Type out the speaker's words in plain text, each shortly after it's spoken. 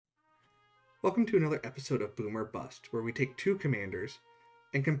Welcome to another episode of Boom or Bust, where we take two commanders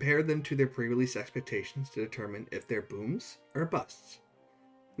and compare them to their pre-release expectations to determine if they're booms or busts.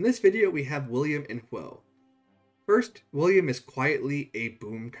 In this video, we have William and Huo. First, William is quietly a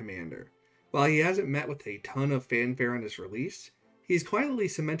boom commander. While he hasn't met with a ton of fanfare on his release, he's quietly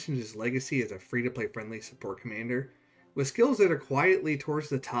cemented his legacy as a free-to-play friendly support commander, with skills that are quietly towards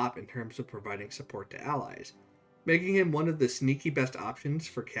the top in terms of providing support to allies, making him one of the sneaky best options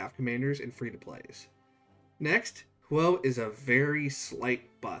for CAF commanders and free-to-plays. Next, Huo is a very slight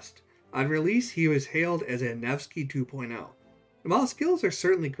bust. On release, he was hailed as a Nevsky 2.0. And while skills are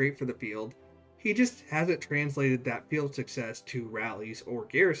certainly great for the field, he just hasn't translated that field success to rallies or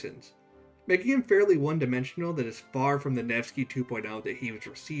garrisons, making him fairly one-dimensional that is far from the Nevsky 2.0 that he was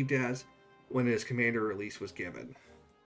received as when his commander release was given.